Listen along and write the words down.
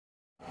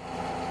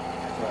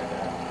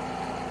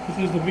This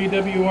is the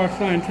VWR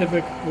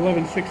Scientific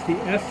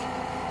 1160S.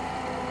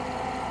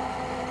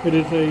 It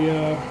is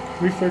a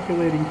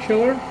recirculating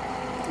chiller.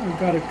 I've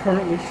got it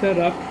currently set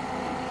up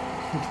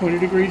to 20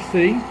 degrees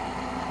C.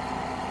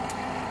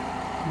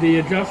 The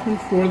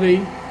adjustment for the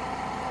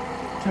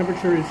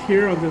temperature is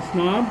here on this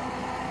knob.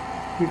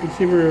 You can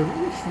see we're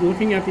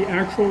looking at the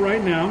actual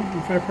right now.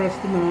 If I press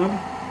the knob,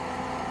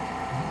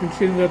 you can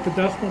see that the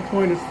decimal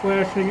point is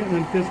flashing, and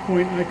at this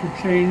point I can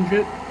change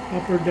it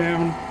up or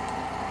down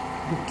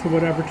to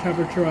whatever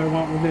temperature I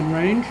want within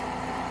range.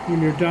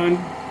 When you're done,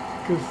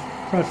 just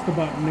press the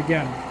button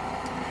again.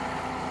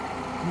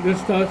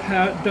 This does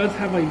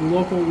have a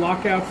local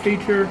lockout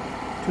feature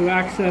to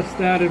access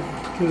that,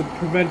 to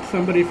prevent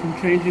somebody from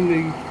changing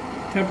the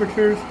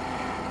temperatures.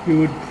 You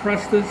would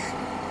press this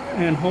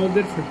and hold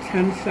it for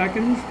 10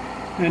 seconds,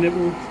 and it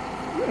will,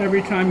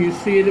 every time you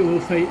see it, it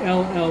will say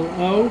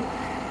LLO,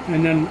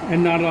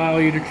 and not allow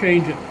you to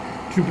change it.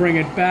 To bring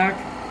it back,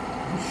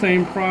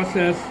 same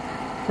process,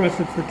 press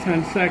it for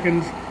 10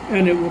 seconds,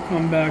 and it will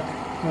come back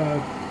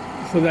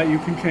so that you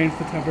can change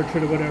the temperature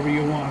to whatever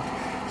you want.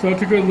 So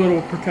it's a good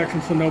little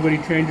protection so nobody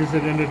changes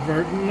it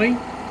inadvertently.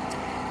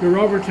 Your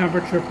over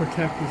temperature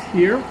protect is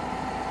here,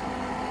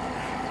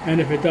 and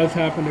if it does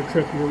happen to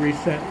trip, your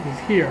reset is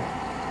here.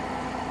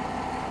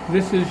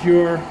 This is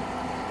your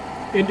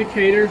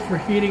indicators for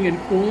heating and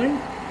cooling.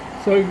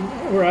 So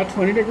we're at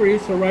 20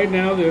 degrees, so right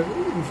now the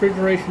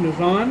refrigeration is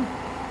on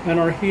and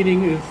our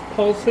heating is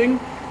pulsing,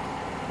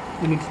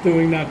 and it's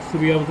doing that to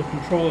be able to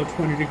control at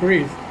 20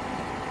 degrees.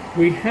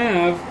 We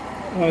have,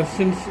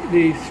 since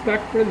the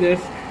spec for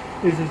this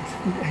is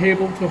it's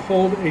able to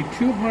hold a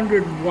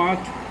 200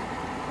 watt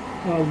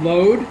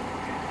load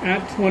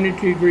at 20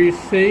 degrees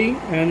C,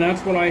 and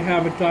that's what I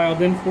have it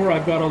dialed in for.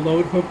 I've got a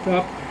load hooked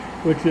up,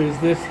 which is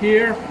this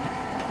here.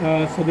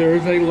 So there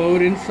is a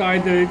load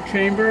inside the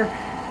chamber,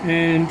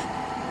 and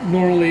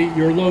normally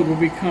your load will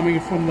be coming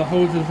from the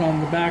hoses on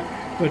the back,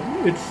 but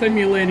it's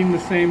simulating the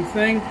same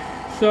thing.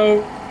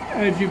 So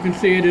as you can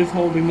see, it is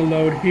holding the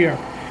load here.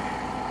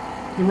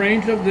 The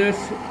range of this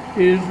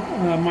is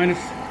minus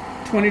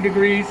 20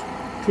 degrees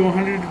to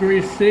 100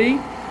 degrees C.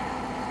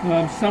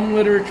 Some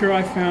literature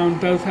I found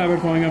does have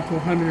it going up to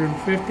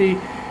 150.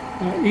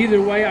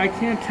 Either way, I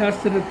can't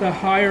test it at the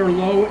high or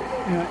low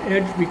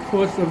edge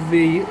because of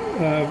the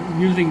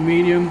using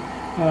medium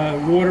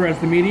water as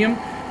the medium.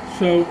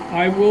 So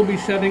I will be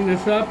setting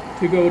this up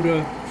to go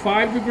to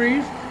 5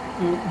 degrees,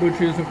 which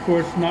is of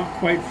course not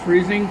quite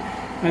freezing,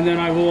 and then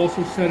I will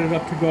also set it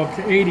up to go up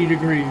to 80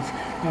 degrees,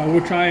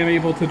 which I am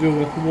able to do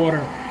with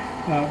water.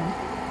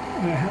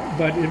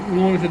 But as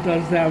long as it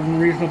does that in a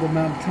reasonable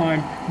amount of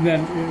time,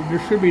 then there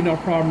should be no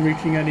problem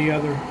reaching any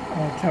other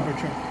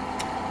temperature.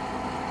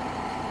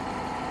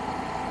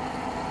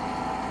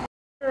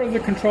 The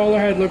controller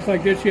head looks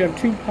like this. You have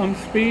two pump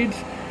speeds,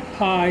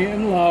 high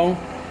and low.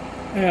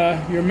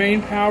 Your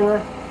main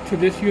power to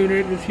this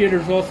unit is here.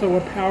 There's also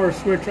a power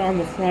switch on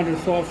the front, a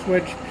soft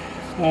switch.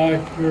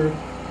 Your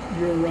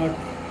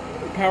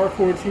power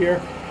cord's here.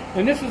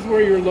 And this is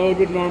where your load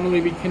would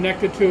normally be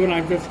connected to, and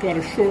I've just got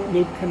a short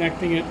loop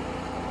connecting it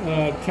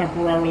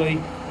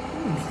temporarily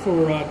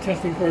for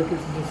testing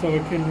purposes so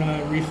it can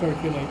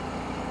recirculate.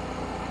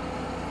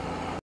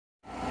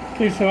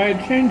 Okay, so I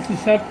had changed the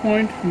set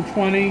point from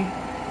 20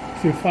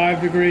 to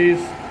 5 degrees,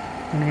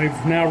 and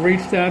we've now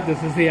reached that.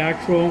 This is the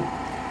actual,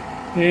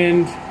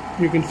 and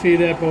you can see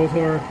that both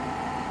are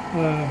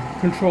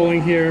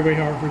controlling here.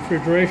 Our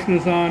refrigeration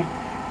is on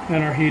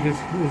and our heat is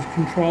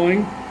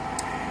controlling.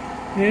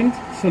 And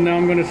so now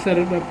I'm going to set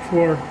it up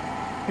for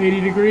 80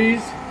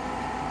 degrees.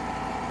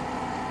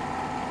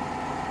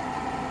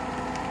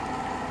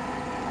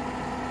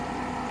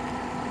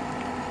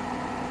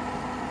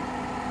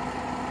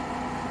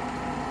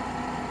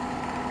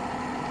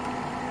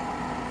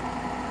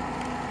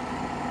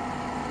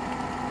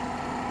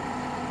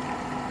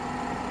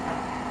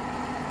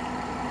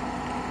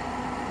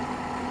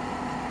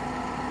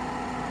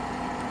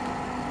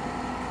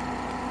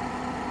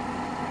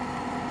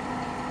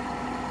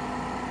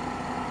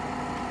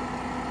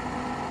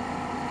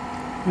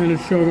 And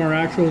it's showing our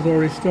actuals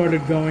already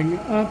started going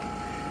up.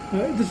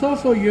 This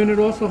unit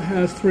also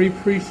has 3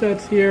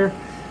 presets here.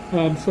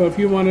 So if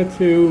you wanted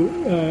to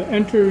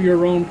enter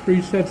your own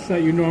presets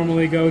that you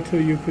normally go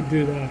to, you could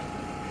do that.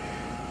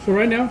 So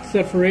right now it's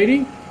set for 80.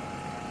 You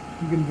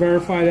can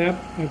verify that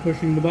by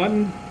pushing the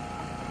button.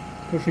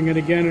 Pushing it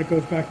again, it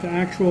goes back to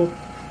actual.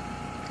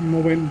 And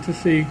we'll wait to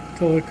see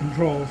until it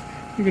controls.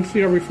 You can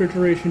see our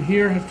refrigeration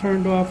here has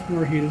turned off and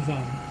our heat is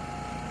on.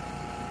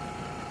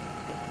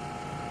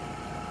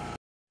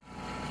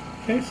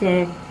 Okay,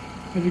 so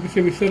as you can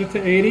see, we set it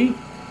to 80.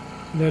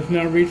 That's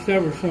now reached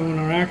that. We're showing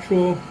our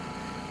actual,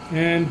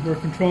 and we're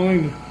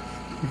controlling. The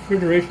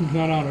refrigeration's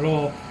not on at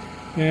all,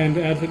 and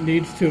as it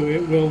needs to,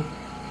 it will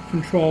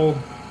control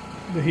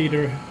the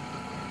heater.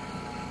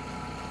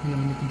 And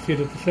then you can see it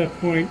at the set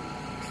point.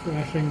 It's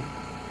flashing.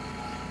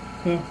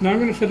 So now I'm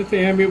going to set it to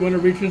ambient. When it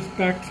reaches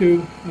back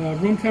to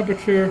room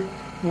temperature,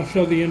 I'll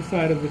show the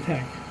inside of the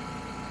tank.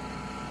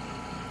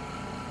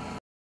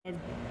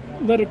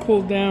 let it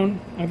cool down.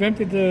 I've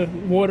emptied the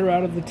water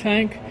out of the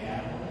tank,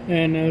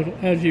 and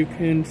as you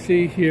can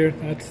see here,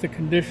 that's the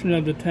condition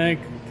of the tank.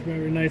 It's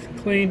very nice and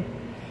clean,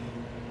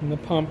 and the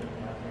pump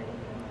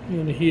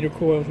and the heater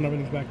coils and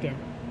everything's back there.